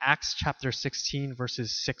Acts chapter 16,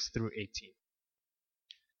 verses 6 through 18.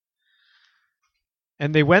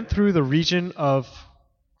 And they went through the region of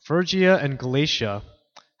Phrygia and Galatia,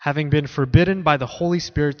 having been forbidden by the Holy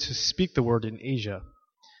Spirit to speak the word in Asia.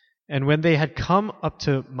 And when they had come up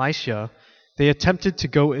to Mysia, they attempted to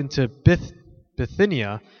go into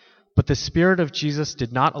Bithynia, but the Spirit of Jesus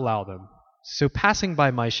did not allow them. So passing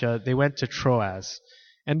by Mysia, they went to Troas.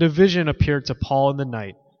 And a vision appeared to Paul in the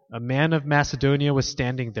night. A man of Macedonia was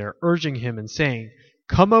standing there, urging him and saying,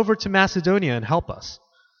 "Come over to Macedonia and help us."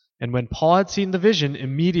 And when Paul had seen the vision,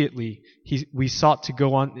 immediately we sought to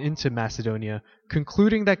go on into Macedonia,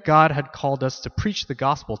 concluding that God had called us to preach the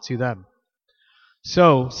gospel to them.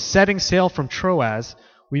 So, setting sail from Troas,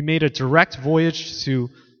 we made a direct voyage to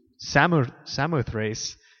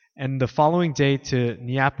Samothrace, and the following day to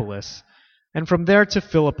Neapolis, and from there to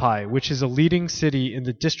Philippi, which is a leading city in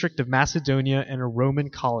the district of Macedonia and a Roman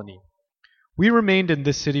colony. We remained in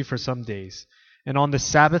this city for some days, and on the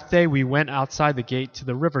Sabbath day we went outside the gate to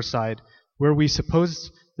the riverside, where we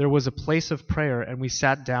supposed there was a place of prayer, and we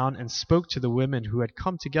sat down and spoke to the women who had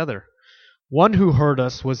come together. One who heard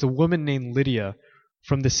us was a woman named Lydia,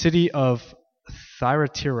 from the city of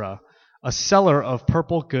Thyatira, a seller of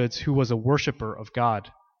purple goods who was a worshiper of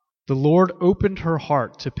God. The Lord opened her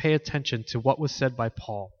heart to pay attention to what was said by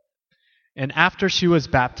Paul. And after she was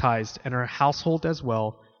baptized, and her household as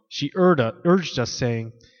well, she urged us,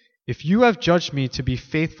 saying, "If you have judged me to be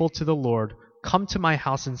faithful to the Lord, come to my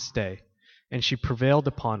house and stay." And she prevailed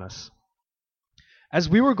upon us. As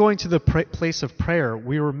we were going to the place of prayer,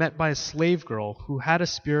 we were met by a slave girl who had a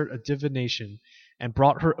spirit of divination and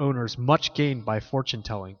brought her owners much gain by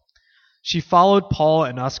fortune-telling. She followed Paul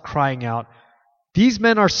and us, crying out, "These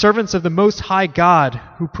men are servants of the Most High God,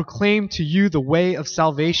 who proclaim to you the way of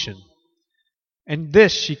salvation." And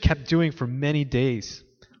this she kept doing for many days.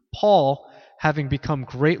 Paul, having become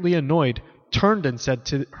greatly annoyed, turned and said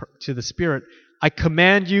to the spirit, "I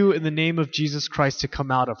command you in the name of Jesus Christ to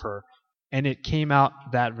come out of her." And it came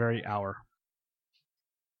out that very hour.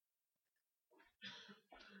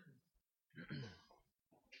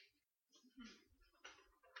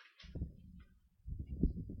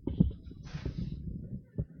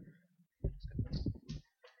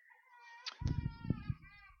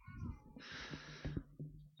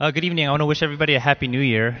 Good evening. I want to wish everybody a Happy New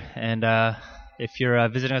Year. And if you're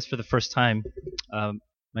visiting us for the first time,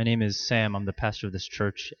 my name is Sam. I'm the pastor of this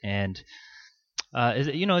church. And,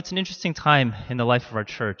 it's an interesting time in the life of our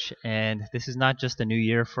church. And this is not just a new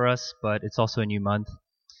year for us, but it's also a new month.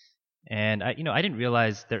 And, I didn't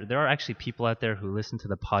realize there are actually people out there who listen to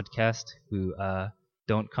the podcast who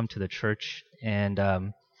don't come to the church. And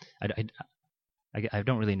I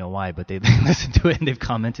don't really know why, but they listen to it, and they've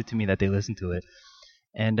commented to me that they listen to it.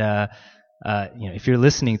 And if you're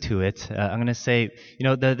listening to it, I'm going to say,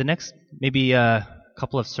 the next maybe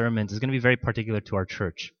couple of sermons is going to be very particular to our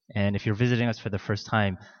church. And if you're visiting us for the first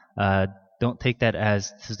time, don't take that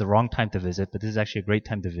as this is the wrong time to visit, but this is actually a great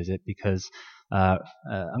time to visit, because I'm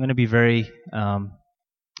going to be very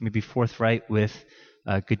maybe forthright with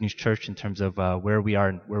Good News Church in terms of where we are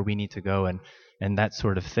and where we need to go and that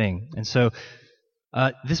sort of thing. And so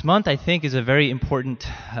this month, I think, is a very important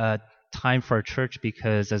time for our church,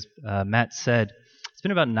 because as Matt said, it's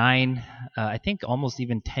been about 9, I think almost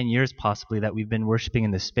even 10 years possibly that we've been worshiping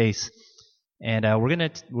in this space. And we're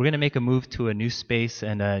gonna make a move to a new space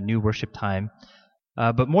and a new worship time.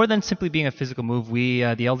 But more than simply being a physical move, we,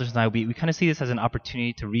 the elders and I, we kind of see this as an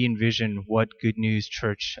opportunity to re-envision what Good News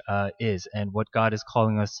Church is, and what God is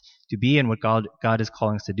calling us to be, and what God is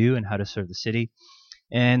calling us to do, and how to serve the city.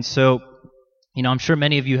 And so, I'm sure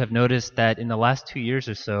many of you have noticed that in the last 2 years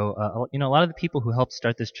or so, a lot of the people who helped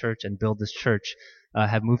start this church and build this church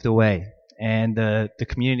have moved away, and the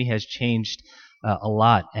community has changed a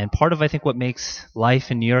lot. And part of, I think, what makes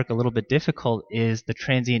life in New York a little bit difficult is the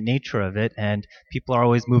transient nature of it, and people are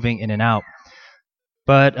always moving in and out.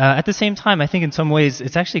 But at the same time, I think in some ways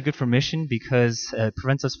it's actually good for mission, because it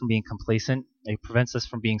prevents us from being complacent. It prevents us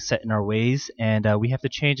from being set in our ways, and we have to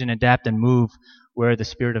change and adapt and move where the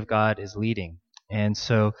Spirit of God is leading. And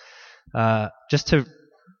so just to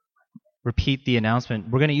repeat the announcement,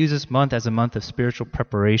 we're going to use this month as a month of spiritual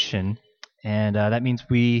preparation, and that means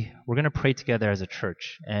we're going to pray together as a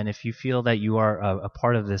church. And if you feel that you are a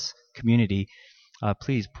part of this community,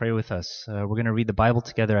 please pray with us. We're going to read the Bible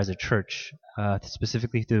together as a church,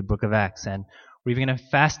 specifically through the book of Acts, and we're even going to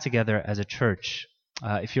fast together as a church.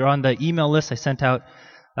 If you're on the email list, I sent out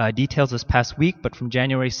details this past week, but from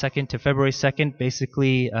January 2nd to February 2nd,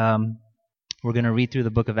 basically, we're going to read through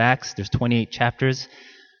the book of Acts. There's 28 chapters.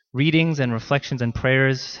 readings and reflections and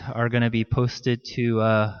prayers are going to be posted to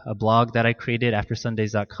a blog that I created,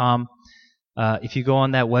 aftersundays.com. If you go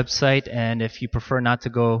on that website, and if you prefer not to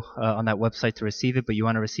go on that website to receive it, but you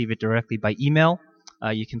want to receive it directly by email,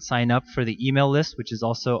 you can sign up for the email list, which is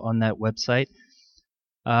also on that website.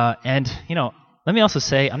 And let me also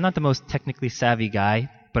say, I'm not the most technically savvy guy,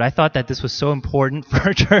 but I thought that this was so important for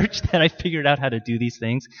our church that I figured out how to do these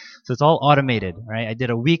things. So it's all automated, right? I did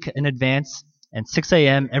a week in advance, and 6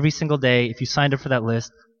 a.m. every single day, if you signed up for that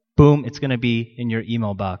list, boom, it's going to be in your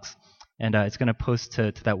email box. And it's going to post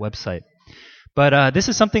to that website. But this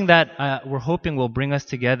is something that we're hoping will bring us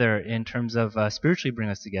together in terms of spiritually bring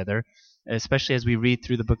us together, especially as we read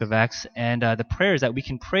through the book of Acts, and the prayers that we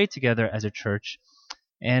can pray together as a church.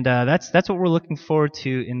 And that's what we're looking forward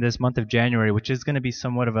to in this month of January, which is going to be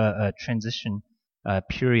somewhat of a transition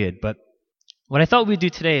period. But what I thought we'd do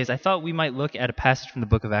today is I thought we might look at a passage from the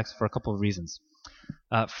book of Acts for a couple of reasons.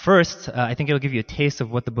 First, I think it'll give you a taste of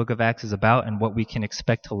what the book of Acts is about and what we can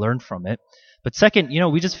expect to learn from it. But second,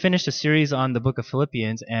 we just finished a series on the book of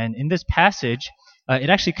Philippians, and in this passage, it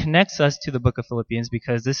actually connects us to the book of Philippians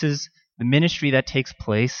because this is the ministry that takes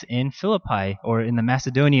place in Philippi, or in the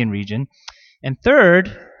Macedonian region. And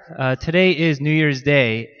third, today is New Year's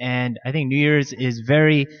Day, and I think New Year's is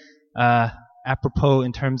very apropos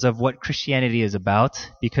in terms of what Christianity is about,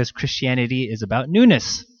 because Christianity is about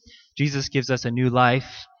newness. Jesus gives us a new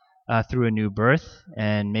life through a new birth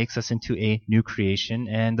and makes us into a new creation.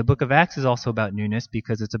 And the book of Acts is also about newness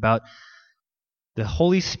because it's about the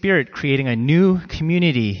Holy Spirit creating a new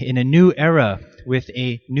community in a new era with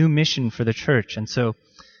a new mission for the church. And so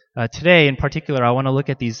today, in particular, I want to look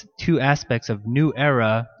at these two aspects of new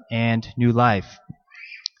era and new life.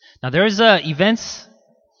 Now, there are events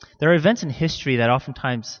in history that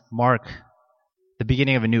oftentimes mark the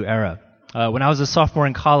beginning of a new era. When I was a sophomore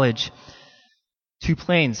in college, 2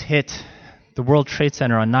 planes hit the World Trade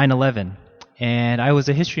Center on 9/11, and I was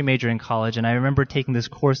a history major in college, and I remember taking this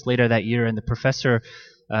course later that year, and the professor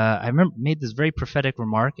I remember made this very prophetic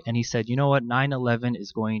remark, and he said, 9/11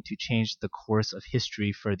 is going to change the course of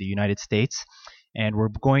history for the United States, and we're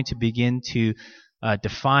going to begin to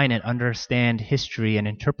define and understand history and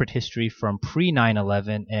interpret history from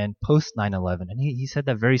pre-9/11 and post-9/11. And he said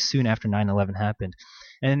that very soon after 9/11 happened.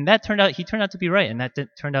 And he turned out to be right, and that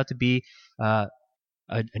turned out to be a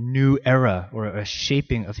new era, or a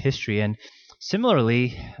shaping of history. And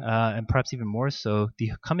similarly, and perhaps even more so,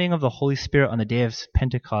 the coming of the Holy Spirit on the day of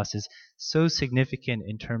Pentecost is so significant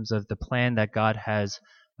in terms of the plan that God has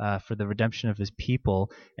for the redemption of his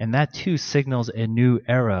people, and that too signals a new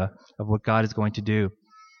era of what God is going to do.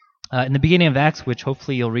 In the beginning of Acts, which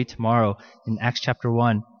hopefully you'll read tomorrow, in Acts chapter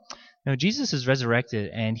 1, Jesus is resurrected,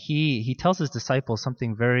 and he tells his disciples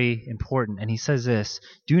something very important, and he says this: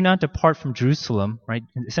 do not depart from Jerusalem, right?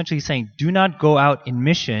 Essentially he's saying, do not go out in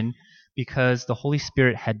mission, because the Holy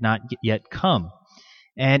Spirit had not yet come.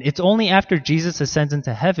 And it's only after Jesus ascends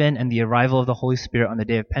into heaven and the arrival of the Holy Spirit on the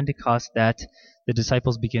day of Pentecost that the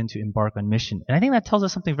disciples begin to embark on mission. And I think that tells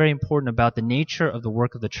us something very important about the nature of the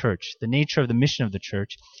work of the church, the nature of the mission of the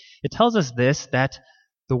church. It tells us this, that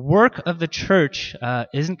the work of the church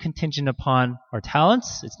isn't contingent upon our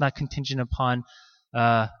talents. It's not contingent upon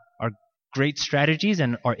our great strategies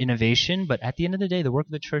and our innovation. But at the end of the day, the work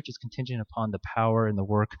of the church is contingent upon the power and the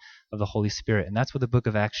work of the Holy Spirit. And that's what the book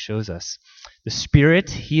of Acts shows us. The Spirit,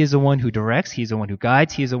 he is the one who directs. He is the one who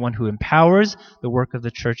guides. He is the one who empowers the work of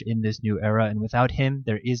the church in this new era. And without him,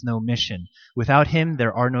 there is no mission. Without him,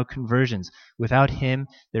 there are no conversions. Without him,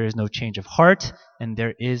 there is no change of heart, and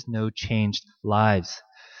there is no changed lives.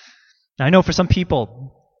 Now, I know for some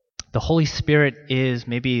people, the Holy Spirit is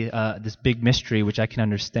maybe this big mystery which I can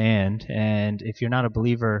understand, and if you're not a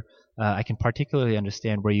believer, I can particularly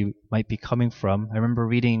understand where you might be coming from. I remember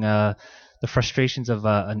reading the frustrations of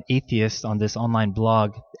an atheist on this online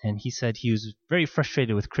blog, and he said he was very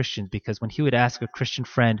frustrated with Christians because when he would ask a Christian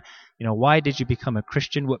friend, why did you become a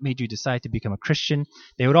Christian? What made you decide to become a Christian?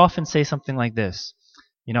 They would often say something like this: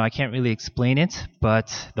 I can't really explain it, but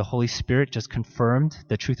the Holy Spirit just confirmed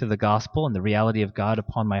the truth of the gospel and the reality of God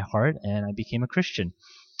upon my heart, and I became a Christian.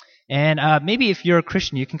 And maybe if you're a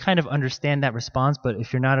Christian, you can kind of understand that response, but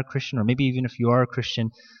if you're not a Christian, or maybe even if you are a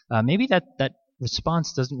Christian, maybe that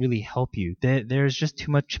response doesn't really help you. There's just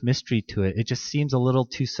too much mystery to it. It just seems a little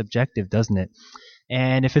too subjective, doesn't it?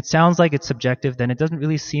 And if it sounds like it's subjective, then it doesn't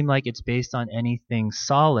really seem like it's based on anything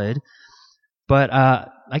solid. But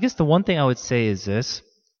I guess the one thing I would say is this.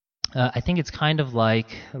 I think it's kind of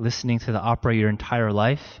like listening to the opera your entire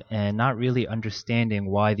life and not really understanding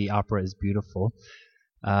why the opera is beautiful.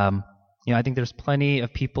 I think there's plenty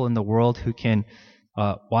of people in the world who can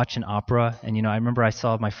watch an opera. And, I remember I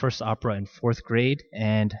saw my first opera in 4th grade,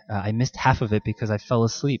 and I missed half of it because I fell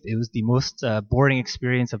asleep. It was the most boring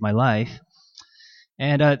experience of my life.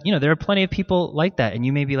 And, there are plenty of people like that, and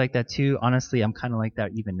you may be like that too. Honestly, I'm kind of like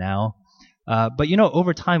that even now. But,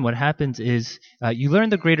 over time, what happens is you learn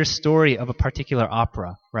the greater story of a particular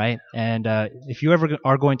opera, right? And if you ever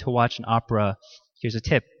are going to watch an opera, here's a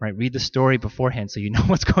tip, right? Read the story beforehand so you know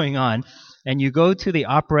what's going on. And you go to the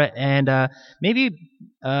opera, and maybe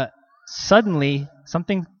suddenly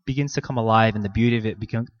something begins to come alive, and the beauty of it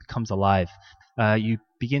becomes alive. You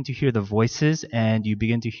begin to hear the voices, and you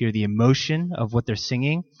begin to hear the emotion of what they're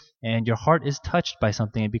singing, and your heart is touched by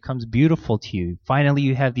something. It becomes beautiful to you. Finally,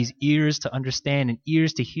 you have these ears to understand and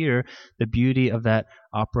ears to hear the beauty of that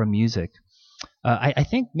opera music. I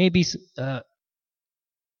think maybe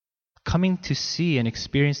coming to see and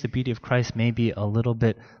experience the beauty of Christ may be a little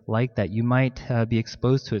bit like that. You might be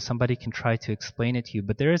exposed to it. Somebody can try to explain it to you,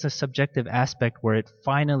 but there is a subjective aspect where it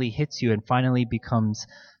finally hits you and finally becomes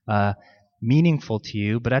meaningful to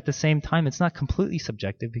you. But at the same time, it's not completely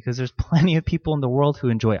subjective, because there's plenty of people in the world who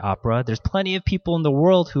enjoy opera. There's plenty of people in the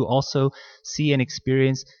world who also see and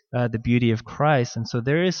experience the beauty of Christ. And so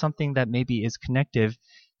there is something that maybe is connective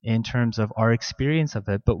in terms of our experience of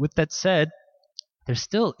it. But with that said, there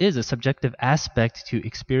still is a subjective aspect to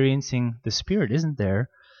experiencing the Spirit, isn't there?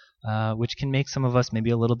 Which can make some of us maybe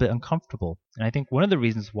a little bit uncomfortable. And I think one of the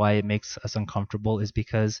reasons why it makes us uncomfortable is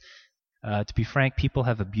because, to be frank, people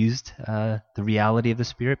have abused the reality of the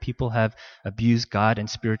Spirit. People have abused God and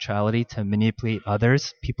spirituality to manipulate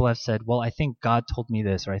others. People have said, well, I think God told me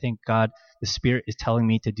this, or I think God, the Spirit, is telling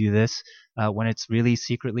me to do this, when it's really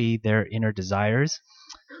secretly their inner desires.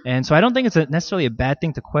 And so I don't think it's necessarily a bad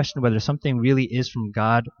thing to question whether something really is from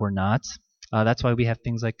God or not. That's why we have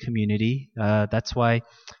things like community. That's why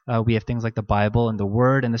we have things like the Bible, and the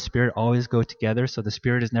Word and the Spirit always go together. So the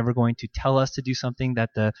Spirit is never going to tell us to do something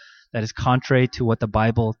that is contrary to what the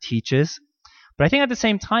Bible teaches. But I think at the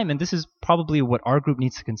same time, and this is probably what our group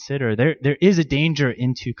needs to consider, there is a danger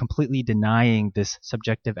into completely denying this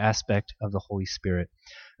subjective aspect of the Holy Spirit.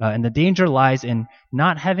 And the danger lies in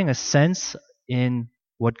not having a sense in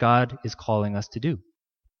what God is calling us to do.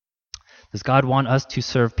 Does God want us to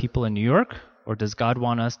serve people in New York, or does God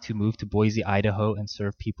want us to move to Boise, Idaho, and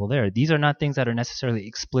serve people there? These are not things that are necessarily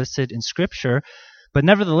explicit in Scripture, but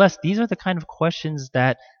nevertheless, these are the kind of questions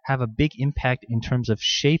that have a big impact in terms of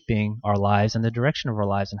shaping our lives and the direction of our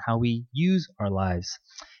lives and how we use our lives.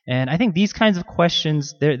 And I think these kinds of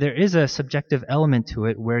questions, there is a subjective element to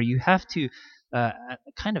it where you have to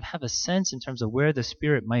kind of have a sense in terms of where the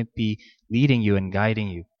Spirit might be leading you and guiding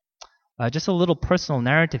you. Just a little personal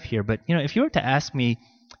narrative here, but if you were to ask me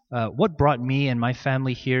what brought me and my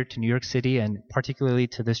family here to New York City, and particularly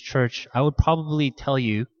to this church, I would probably tell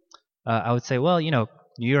you, I would say, well, New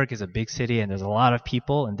York is a big city and there's a lot of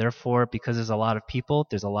people, and therefore, because there's a lot of people,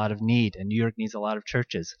 there's a lot of need, and New York needs a lot of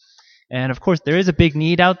churches. And of course, there is a big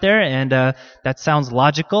need out there, and that sounds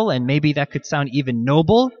logical, and maybe that could sound even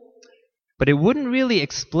noble, but it wouldn't really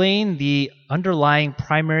explain the underlying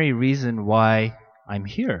primary reason why I'm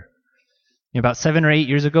here. About 7 or 8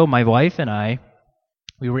 years ago, my wife and I,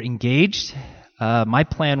 we were engaged. My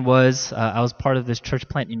plan was, I was part of this church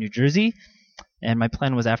plant in New Jersey, and my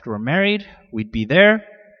plan was after we're married, we'd be there.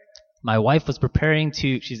 My wife was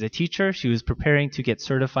she's a teacher, she was preparing to get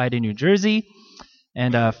certified in New Jersey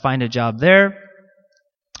and find a job there.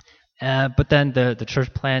 But then the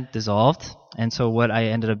church plant dissolved, and so what I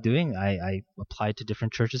ended up doing, I applied to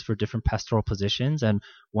different churches for different pastoral positions, and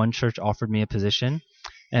one church offered me a position.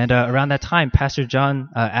 And around that time, Pastor John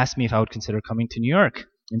asked me if I would consider coming to New York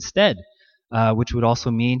instead, which would also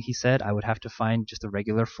mean, he said, I would have to find just a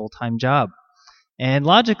regular full-time job. And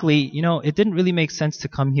logically, it didn't really make sense to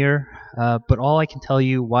come here, but all I can tell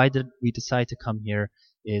you, why did we decide to come here,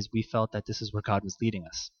 is we felt that this is where God was leading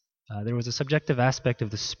us. There was a subjective aspect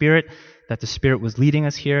of the Spirit, that the Spirit was leading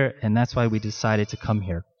us here, and that's why we decided to come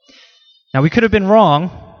here. Now, we could have been wrong,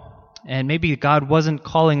 and maybe God wasn't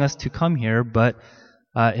calling us to come here, but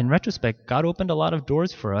in retrospect, God opened a lot of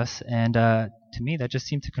doors for us, and to me, that just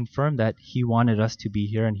seemed to confirm that He wanted us to be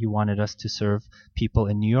here, and He wanted us to serve people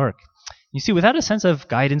in New York. You see, without a sense of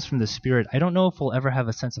guidance from the Spirit, I don't know if we'll ever have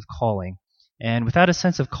a sense of calling. And without a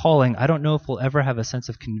sense of calling, I don't know if we'll ever have a sense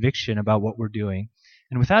of conviction about what we're doing.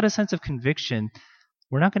 And without a sense of conviction,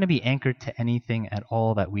 we're not going to be anchored to anything at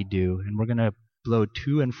all that we do, and we're going to blow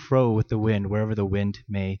to and fro with the wind, wherever the wind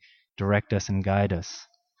may direct us and guide us.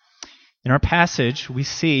 In our passage, we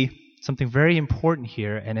see something very important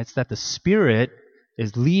here, and it's that the Spirit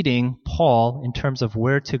is leading Paul in terms of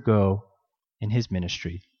where to go in his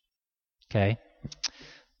ministry. Okay?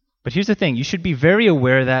 But here's the thing. You should be very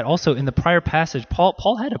aware that also in the prior passage,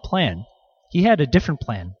 Paul had a plan. He had a different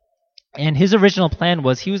plan. And his original plan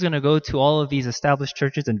was he was going to go to all of these established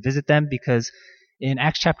churches and visit them because in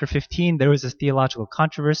Acts chapter 15, there was this theological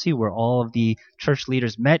controversy where all of the church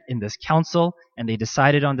leaders met in this council and they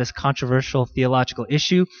decided on this controversial theological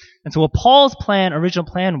issue. And so what Paul's original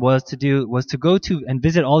plan was to go to and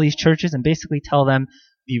visit all these churches and basically tell them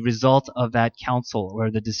the result of that council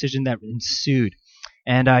or the decision that ensued.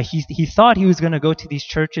 And he thought he was going to go to these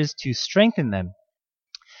churches to strengthen them.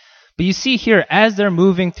 But you see here, as they're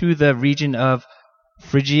moving through the region of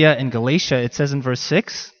Phrygia and Galatia, it says in verse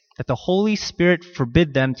 6 that the Holy Spirit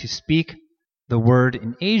forbid them to speak the word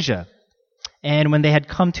in Asia. And when they had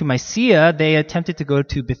come to Mysia, they attempted to go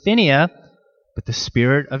to Bithynia, but the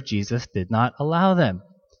Spirit of Jesus did not allow them.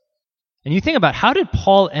 And you think about, how did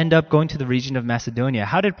Paul end up going to the region of Macedonia?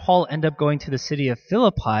 How did Paul end up going to the city of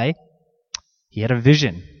Philippi? He had a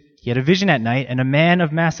vision. He had a vision at night, and a man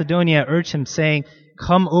of Macedonia urged him, saying,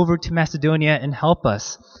 "Come over to Macedonia and help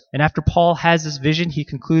us." And after Paul has this vision, he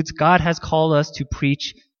concludes, God has called us to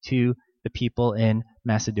preach to the people in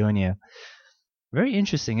Macedonia. Very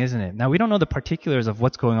interesting, isn't it? Now, we don't know the particulars of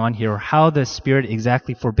what's going on here or how the Spirit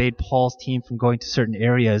exactly forbade Paul's team from going to certain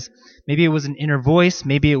areas. Maybe it was an inner voice.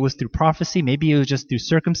 Maybe it was through prophecy. Maybe it was just through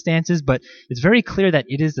circumstances. But it's very clear that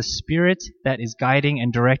it is the Spirit that is guiding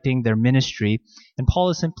and directing their ministry. And Paul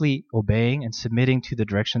is simply obeying and submitting to the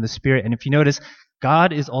direction of the Spirit. And if you notice,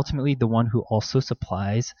 God is ultimately the one who also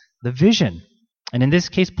supplies the vision. And in this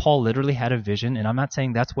case, Paul literally had a vision. And I'm not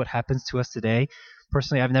saying that's what happens to us today.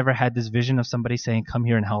 Personally, I've never had this vision of somebody saying, "Come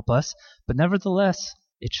here and help us." But nevertheless,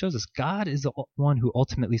 it shows us God is the one who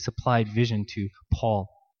ultimately supplied vision to Paul.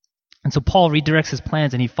 And so Paul redirects his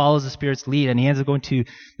plans and he follows the Spirit's lead and he ends up going to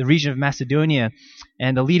the region of Macedonia.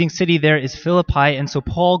 And the leading city there is Philippi. And so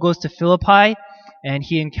Paul goes to Philippi and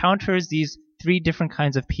he encounters these three different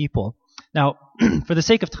kinds of people. Now, for the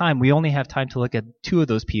sake of time, we only have time to look at two of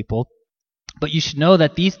those people. But you should know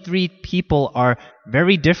that these three people are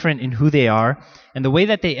very different in who they are, and the way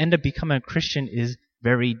that they end up becoming a Christian is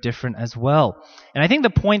very different as well. And I think the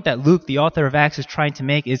point that Luke, the author of Acts, is trying to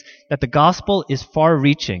make is that the gospel is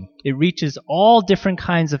far-reaching. It reaches all different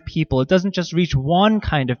kinds of people. It doesn't just reach one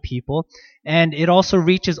kind of people, and it also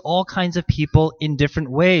reaches all kinds of people in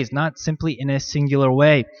different ways, not simply in a singular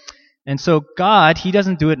way. And so God, He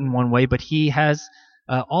doesn't do it in one way, but He has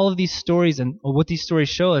all of these stories, and what these stories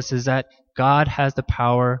show us is that God has the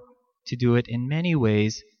power to do it in many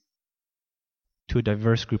ways to a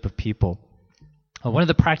diverse group of people. One of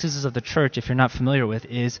the practices of the church, if you're not familiar with,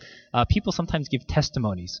 is people sometimes give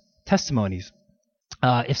testimonies.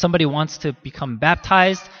 If somebody wants to become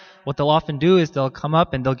baptized, what they'll often do is they'll come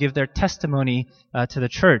up and they'll give their testimony to the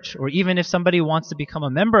church. Or even if somebody wants to become a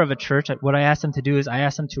member of a church, what I ask them to do is I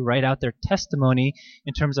ask them to write out their testimony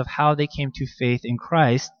in terms of how they came to faith in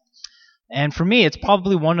Christ. And for me, it's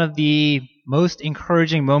probably one of the most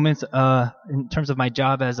encouraging moments in terms of my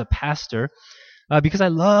job as a pastor, because I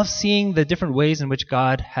love seeing the different ways in which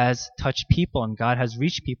God has touched people and God has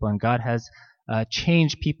reached people and God has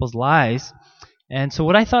changed people's lives. And so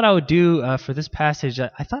what I thought I would do for this passage,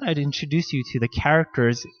 I thought I'd introduce you to the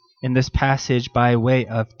characters in this passage by way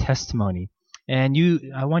of testimony. And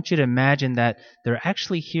I want you to imagine that they're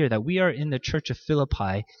actually here, that we are in the church of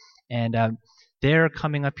Philippi, and they're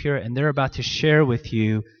coming up here and they're about to share with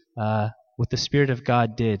you what the Spirit of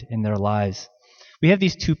God did in their lives. We have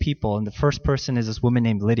these two people, and the first person is this woman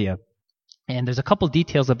named Lydia. And there's a couple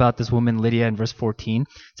details about this woman, Lydia, in verse 14. It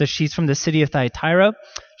says she's from the city of Thyatira.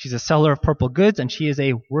 She's a seller of purple goods, and she is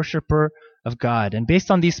a worshiper of God. And based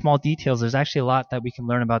on these small details, there's actually a lot that we can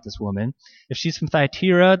learn about this woman. If she's from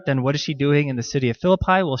Thyatira, then what is she doing in the city of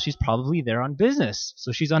Philippi? Well, she's probably there on business.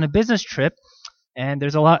 So she's on a business trip. And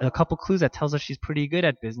there's a couple clues that tells us she's pretty good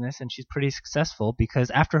at business and she's pretty successful, because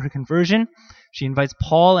after her conversion, she invites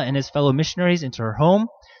Paul and his fellow missionaries into her home.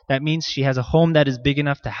 That means she has a home that is big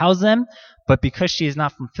enough to house them. But because she is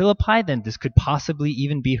not from Philippi, then this could possibly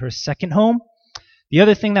even be her second home. The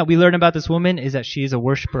other thing that we learn about this woman is that she is a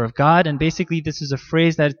worshiper of God, and basically this is a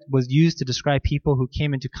phrase that was used to describe people who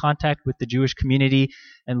came into contact with the Jewish community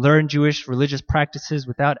and learned Jewish religious practices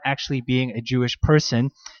without actually being a Jewish person.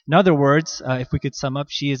 In other words, if we could sum up,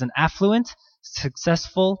 she is an affluent,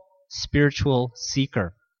 successful, spiritual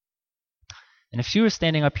seeker. And if she were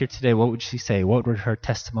standing up here today, what would she say? What would her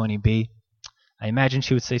testimony be? I imagine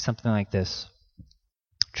she would say something like this.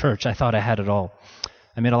 Church, I thought I had it all.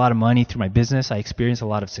 I made a lot of money through my business. I experienced a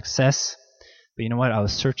lot of success. But you know what? I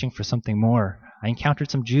was searching for something more. I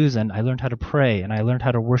encountered some Jews and I learned how to pray and I learned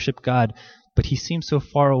how to worship God. But He seemed so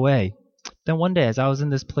far away. Then one day, as I was in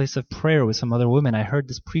this place of prayer with some other women, I heard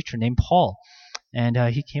this preacher named Paul, and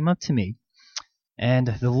he came up to me. And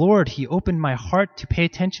the Lord, he opened my heart to pay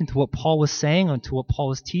attention to what Paul was saying and to what Paul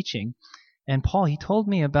was teaching. And Paul, he told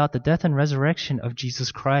me about the death and resurrection of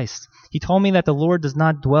Jesus Christ. He told me that the Lord does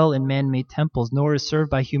not dwell in man-made temples, nor is served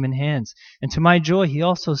by human hands. And to my joy, he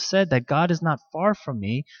also said that God is not far from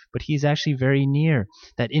me, but he is actually very near,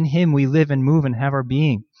 that in him we live and move and have our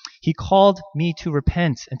being. He called me to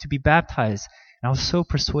repent and to be baptized. And I was so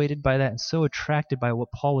persuaded by that and so attracted by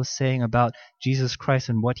what Paul was saying about Jesus Christ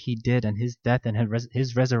and what he did and his death and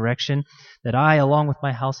his resurrection that I, along with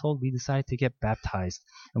my household, we decided to get baptized.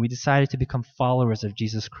 And we decided to become followers of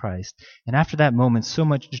Jesus Christ. And after that moment, so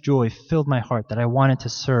much joy filled my heart that I wanted to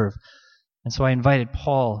serve. And so I invited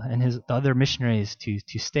Paul and the other missionaries to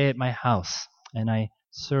stay at my house, and I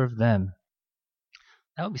served them.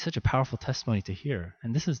 That would be such a powerful testimony to hear.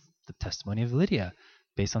 And this is the testimony of Lydia,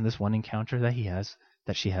 based on this one encounter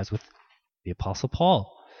that she has with the Apostle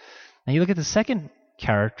Paul. Now you look at the second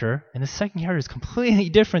character, and the second character is completely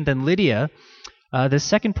different than Lydia. The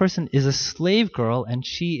second person is a slave girl, and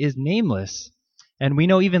she is nameless. And we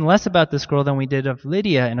know even less about this girl than we did of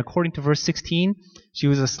Lydia. And according to verse 16, she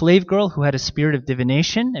was a slave girl who had a spirit of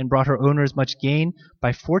divination and brought her owners much gain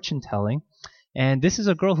by fortune-telling. And this is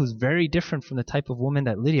a girl who's very different from the type of woman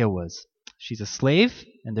that Lydia was. She's a slave,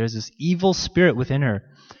 and there's this evil spirit within her.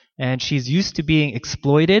 And she's used to being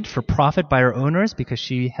exploited for profit by her owners because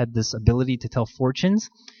she had this ability to tell fortunes.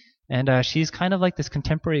 And she's kind of like this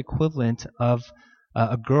contemporary equivalent of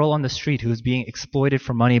a girl on the street who is being exploited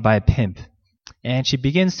for money by a pimp. And she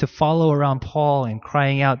begins to follow around Paul and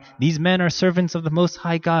crying out, "These men are servants of the Most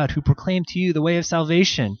High God who proclaim to you the way of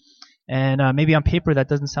salvation." And maybe on paper that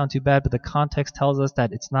doesn't sound too bad, but the context tells us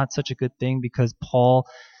that it's not such a good thing because Paul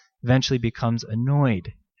eventually becomes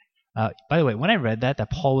annoyed. By the way, when I read that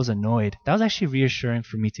Paul was annoyed, that was actually reassuring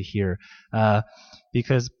for me to hear,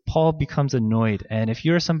 because Paul becomes annoyed. And if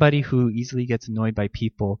you're somebody who easily gets annoyed by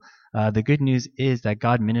people, the good news is that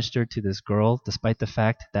God ministered to this girl, despite the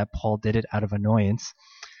fact that Paul did it out of annoyance.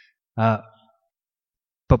 But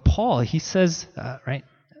Paul, he says, right,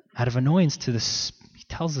 out of annoyance to this, he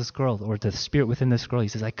tells this girl, or the spirit within this girl, he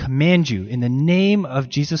says, "I command you in the name of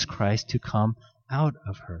Jesus Christ to come out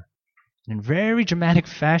of her." And in very dramatic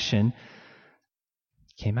fashion,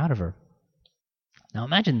 came out of her. Now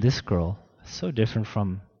imagine this girl, so different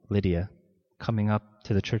from Lydia, coming up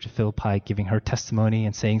to the church of Philippi, giving her testimony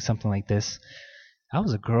and saying something like this. I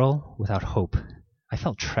was a girl without hope. I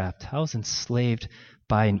felt trapped. I was enslaved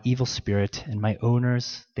by an evil spirit, and my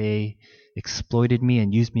owners, they exploited me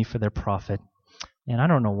and used me for their profit. And I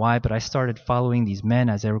don't know why, but I started following these men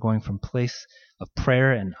as they were going from place of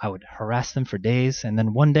prayer, and I would harass them for days. And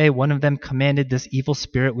then one day, one of them commanded this evil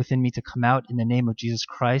spirit within me to come out in the name of Jesus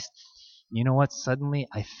Christ. And you know what? Suddenly,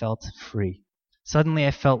 I felt free. Suddenly,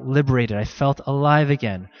 I felt liberated. I felt alive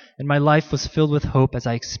again. And my life was filled with hope as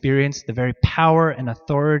I experienced the very power and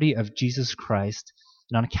authority of Jesus Christ.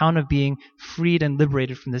 And on account of being freed and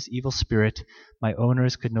liberated from this evil spirit, my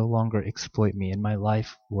owners could no longer exploit me, and my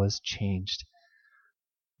life was changed.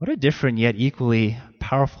 What a different yet equally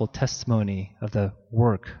powerful testimony of the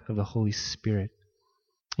work of the Holy Spirit.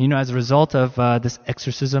 You know, as a result of this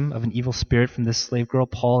exorcism of an evil spirit from this slave girl,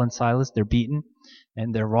 Paul and Silas, they're beaten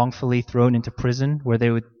and they're wrongfully thrown into prison where they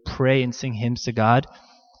would pray and sing hymns to God.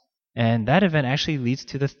 And that event actually leads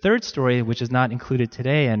to the third story, which is not included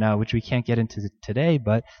today and which we can't get into today,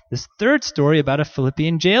 but this third story about a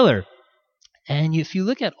Philippian jailer. And if you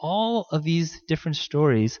look at all of these different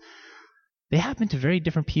stories, they happen to very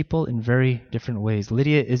different people in very different ways.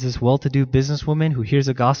 Lydia is this well-to-do businesswoman who hears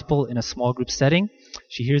the gospel in a small group setting.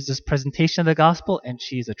 She hears this presentation of the gospel and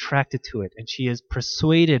she is attracted to it and she is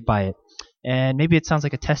persuaded by it. And maybe it sounds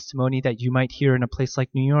like a testimony that you might hear in a place like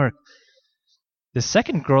New York. The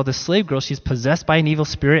second girl, the slave girl, she's possessed by an evil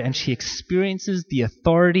spirit and she experiences the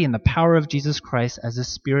authority and the power of Jesus Christ as the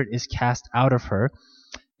spirit is cast out of her.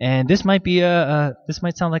 And this might be this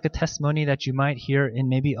might sound like a testimony that you might hear in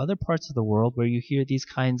maybe other parts of the world where you hear these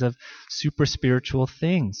kinds of super spiritual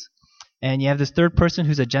things. And you have this third person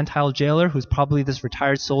who's a Gentile jailer who's probably this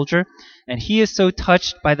retired soldier. And he is so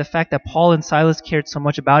touched by the fact that Paul and Silas cared so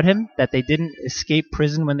much about him that they didn't escape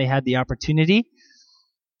prison when they had the opportunity,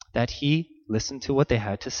 that he listened to what they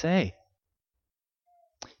had to say.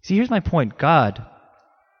 See, here's my point. God,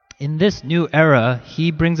 in this new era, he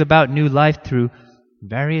brings about new life through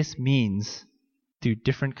various means, through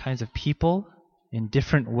different kinds of people, in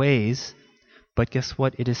different ways, but guess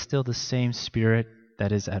what? It is still the same Spirit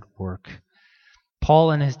that is at work. Paul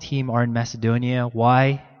and his team are in Macedonia.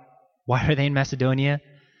 Why? Why are they in Macedonia?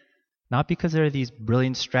 Not because they're these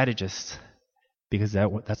brilliant strategists. because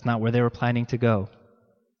that's not where they were planning to go.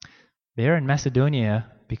 They are in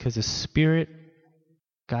Macedonia because the Spirit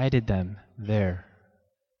guided them there.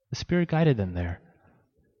 The Spirit guided them there.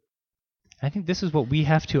 I think this is what we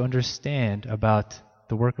have to understand about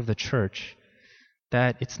the work of the church,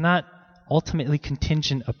 that it's not ultimately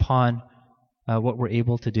contingent upon what we're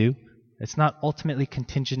able to do. It's not ultimately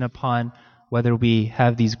contingent upon whether we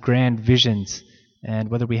have these grand visions and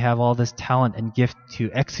whether we have all this talent and gift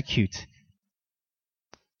to execute.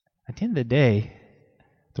 At the end of the day,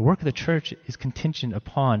 the work of the church is contingent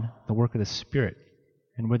upon the work of the Spirit,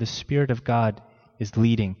 and where the Spirit of God is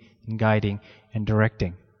leading and guiding and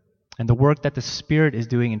directing, and the work that the Spirit is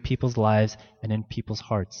doing in people's lives and in people's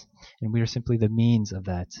hearts. And we are simply the means of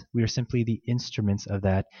that. We are simply the instruments of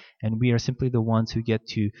that, and we are simply the ones who get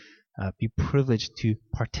to be privileged to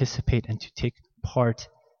participate and to take part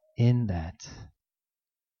in that.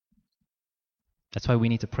 That's why we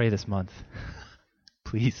need to pray this month.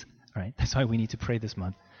 Please. All right? That's why we need to pray this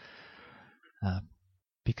month.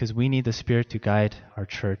 Because we need the Spirit to guide our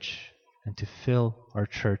church and to fill our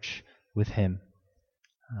church with Him,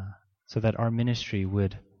 so that our ministry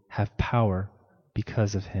would have power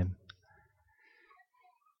because of Him.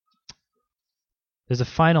 There's a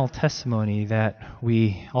final testimony that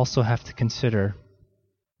we also have to consider.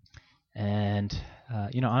 And,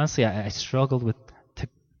 honestly, I struggled with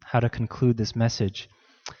how to conclude this message.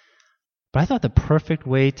 But I thought the perfect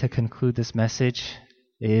way to conclude this message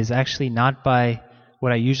is actually not by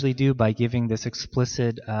what I usually do, by giving this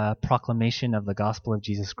explicit proclamation of the gospel of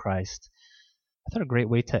Jesus Christ. I thought a great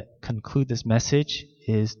way to conclude this message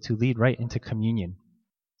is to lead right into communion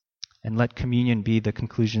and let communion be the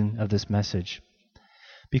conclusion of this message.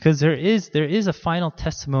 Because there is a final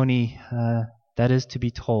testimony that is to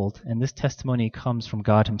be told, and this testimony comes from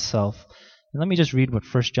God Himself. And let me just read what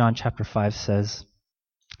 1 John chapter 5 says.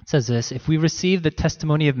 It says this: "If we receive the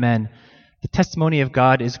testimony of men, the testimony of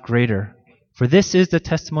God is greater. For this is the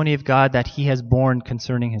testimony of God that He has borne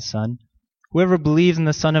concerning His Son. Whoever believes in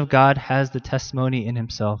the Son of God has the testimony in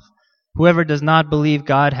himself. Whoever does not believe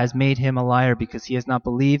God has made him a liar, because he has not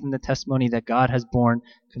believed in the testimony that God has borne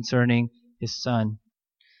concerning His Son."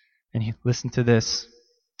 And listen to this.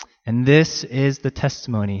 "And this is the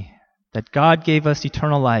testimony, that God gave us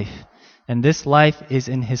eternal life, and this life is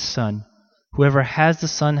in His Son. Whoever has the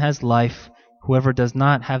Son has life. Whoever does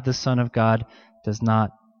not have the Son of God does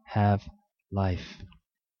not have life."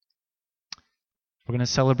 We're going to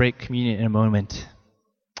celebrate communion in a moment.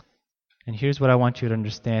 And here's what I want you to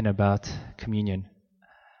understand about communion.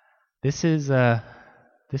 This is a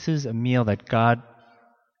meal that God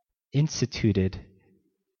instituted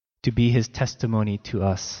to be His testimony to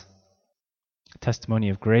us. A testimony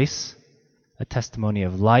of grace, a testimony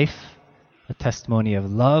of life, a testimony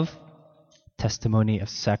of love, a testimony of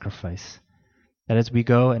sacrifice. That as we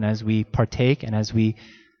go and as we partake and as we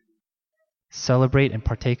celebrate and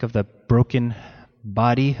partake of the broken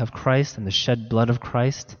body of Christ and the shed blood of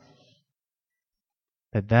Christ,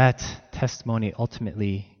 that testimony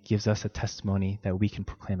ultimately gives us a testimony that we can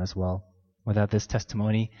proclaim as well. Without this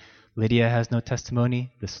testimony, Lydia has no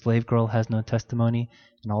testimony, the slave girl has no testimony,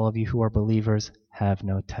 and all of you who are believers have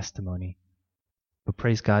no testimony. But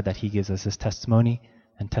praise God that He gives us His testimony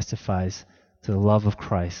and testifies to the love of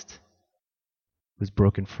Christ who was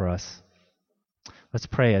broken for us. Let's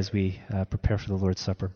pray as we prepare for the Lord's Supper.